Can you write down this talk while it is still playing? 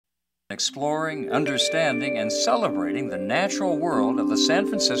exploring, understanding, and celebrating the natural world of the San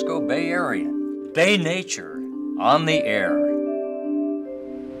Francisco Bay Area. Bay Nature on the air.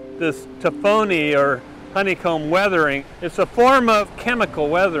 This Tafoni, or honeycomb weathering, it's a form of chemical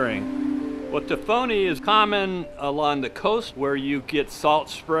weathering. Well, Tafoni is common along the coast where you get salt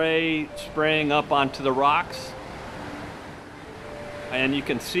spray spraying up onto the rocks. And you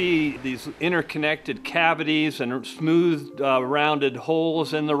can see these interconnected cavities and smooth, rounded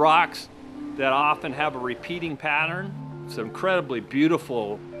holes in the rocks that often have a repeating pattern. It's incredibly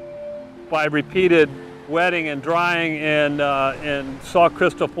beautiful. By repeated wetting and drying in salt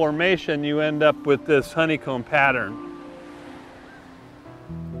crystal formation, you end up with this honeycomb pattern.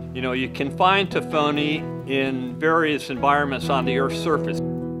 You know, you can find Tafoni in various environments on the Earth's surface.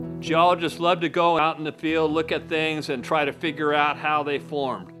 Geologists love to go out in the field, look at things, and try to figure out how they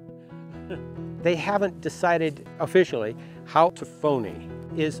formed. They haven't decided officially how Tafoni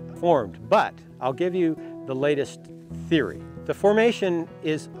is formed, but I'll give you the latest theory. The formation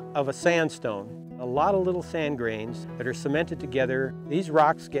is of a sandstone, a lot of little sand grains that are cemented together. These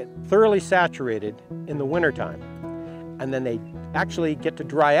rocks get thoroughly saturated in the wintertime, and then they actually get to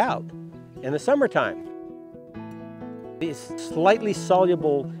dry out in the summertime. These slightly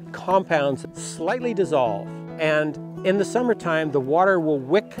soluble compounds slightly dissolve, and in the summertime the water will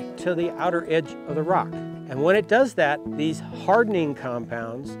wick to the outer edge of the rock. And when it does that, these hardening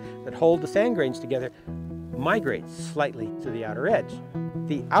compounds that hold the sand grains together migrate slightly to the outer edge.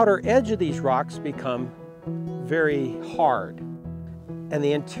 The outer edge of these rocks become very hard, and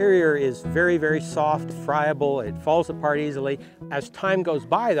the interior is very, very soft, friable. It falls apart easily. As time goes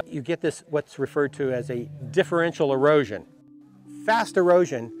by, you get this, what's referred to as a differential erosion. Fast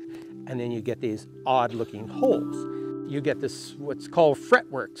erosion, and then you get these odd-looking holes. You get this, what's called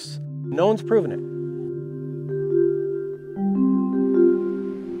fretworks. No one's proven it.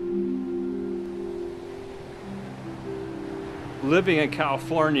 Living in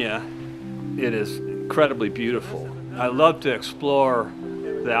California, it is incredibly beautiful. I love to explore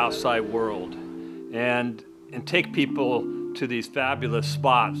the outside world and take people to these fabulous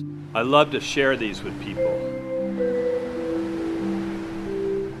spots. I love to share these with people.